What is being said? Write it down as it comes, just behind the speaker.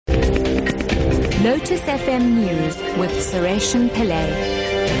Lotus FM News with Sureshan Pillay.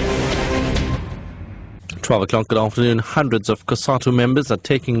 12 o'clock, good afternoon. Hundreds of COSATU members are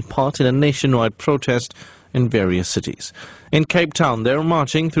taking part in a nationwide protest in various cities. In Cape Town, they're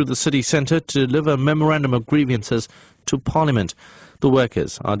marching through the city centre to deliver a memorandum of grievances to Parliament. The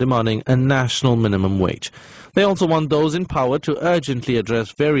workers are demanding a national minimum wage. They also want those in power to urgently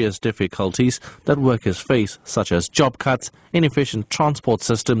address various difficulties that workers face, such as job cuts, inefficient transport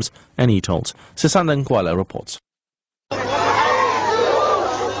systems and e-tolls. Sisanda Nkwala reports.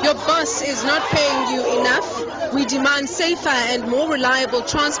 Your boss is not paying you enough. We demand safer and more reliable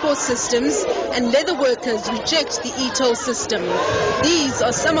transport systems, and leather workers reject the e-toll system. These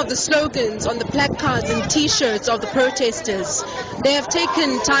are some of the slogans on the placards and t-shirts of the protesters. They have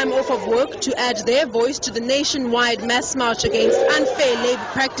taken time off of work to add their voice to the nationwide mass march against unfair labor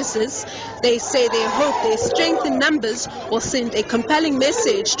practices. They say they hope their strength in numbers will send a compelling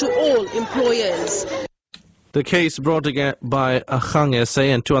message to all employers. The case brought by Akhang SA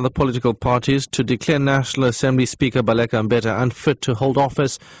and two other political parties to declare National Assembly Speaker Baleka Mbete unfit to hold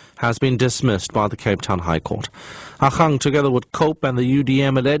office has been dismissed by the Cape Town High Court. Akhang, together with COPE and the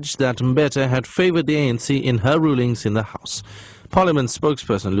UDM, alleged that Mbete had favoured the ANC in her rulings in the House. Parliament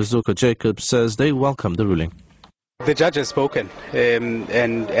spokesperson Luzuka Jacobs says they welcome the ruling. The judge has spoken and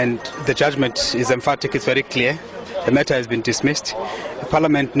the judgment is emphatic, it's very clear. The matter has been dismissed.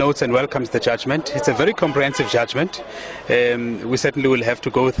 Parliament notes and welcomes the judgment. It's a very comprehensive judgment. We certainly will have to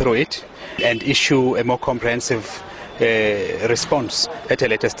go through it and issue a more comprehensive response at a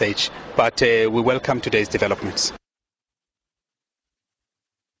later stage. But we welcome today's developments.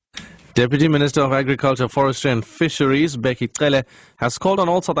 Deputy Minister of Agriculture, Forestry and Fisheries, Becky Cele, has called on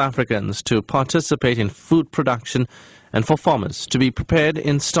all South Africans to participate in food production and for farmers to be prepared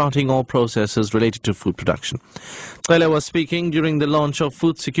in starting all processes related to food production. Cele was speaking during the launch of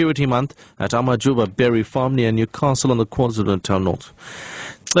Food Security Month at Amajuba Berry Farm near Newcastle on the KwaZulu-Natal North.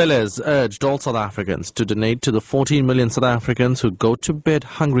 Cele has urged all South Africans to donate to the 14 million South Africans who go to bed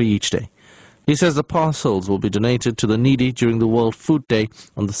hungry each day. He says the parcels will be donated to the needy during the World Food Day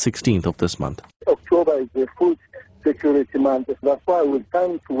on the 16th of this month. October is the Food Security Month. That's why we're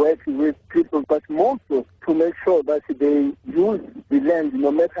trying to work with people, but mostly to make sure that they use the land,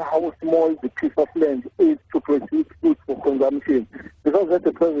 no matter how small the piece of land is, to produce food for consumption. Because at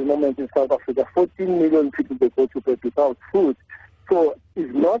the present moment in South Africa, 14 million people they go to bed without food. So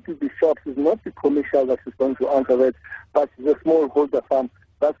it's not the shops, it's not the commercial that is going to answer that, but the smallholder farm.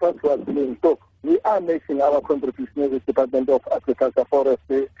 That's what we are doing. So we are making our contribution as the Department of Agriculture,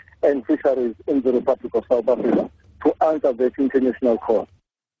 Forestry and Fisheries in the Republic of South Africa to answer this international call.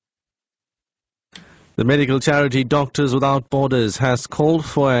 The medical charity Doctors Without Borders has called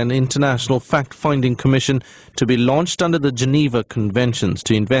for an international fact-finding commission to be launched under the Geneva Conventions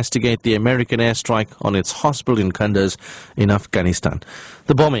to investigate the American airstrike on its hospital in Kunduz in Afghanistan.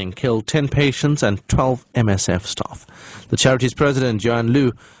 The bombing killed 10 patients and 12 MSF staff. The charity's president, Joanne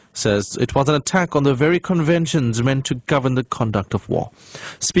Liu, says it was an attack on the very conventions meant to govern the conduct of war.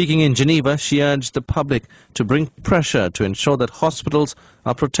 Speaking in Geneva, she urged the public to bring pressure to ensure that hospitals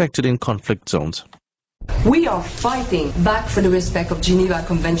are protected in conflict zones. We are fighting back for the respect of Geneva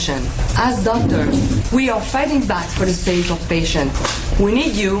Convention. As doctors, we are fighting back for the safety of patients. We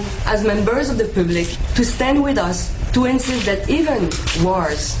need you, as members of the public, to stand with us to insist that even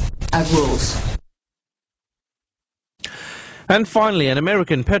wars have rules. And finally, an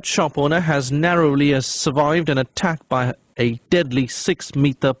American pet shop owner has narrowly survived an attack by a deadly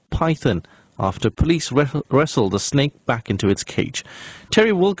 6-meter python after police wrestled the snake back into its cage.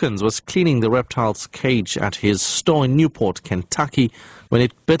 Terry Wilkins was cleaning the reptile's cage at his store in Newport, Kentucky, when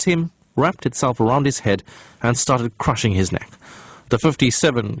it bit him, wrapped itself around his head, and started crushing his neck. The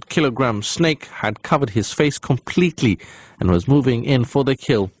 57-kilogram snake had covered his face completely and was moving in for the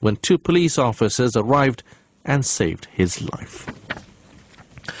kill when 2 police officers arrived and saved his life.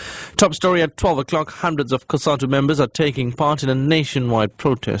 Top story at 12 o'clock. Hundreds of COSATU members are taking part in a nationwide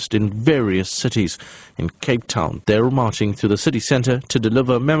protest in various cities. In Cape Town, they're marching through the city centre to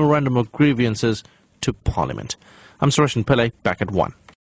deliver a memorandum of grievances to Parliament. I'm Sureshan Pillay, back at 1.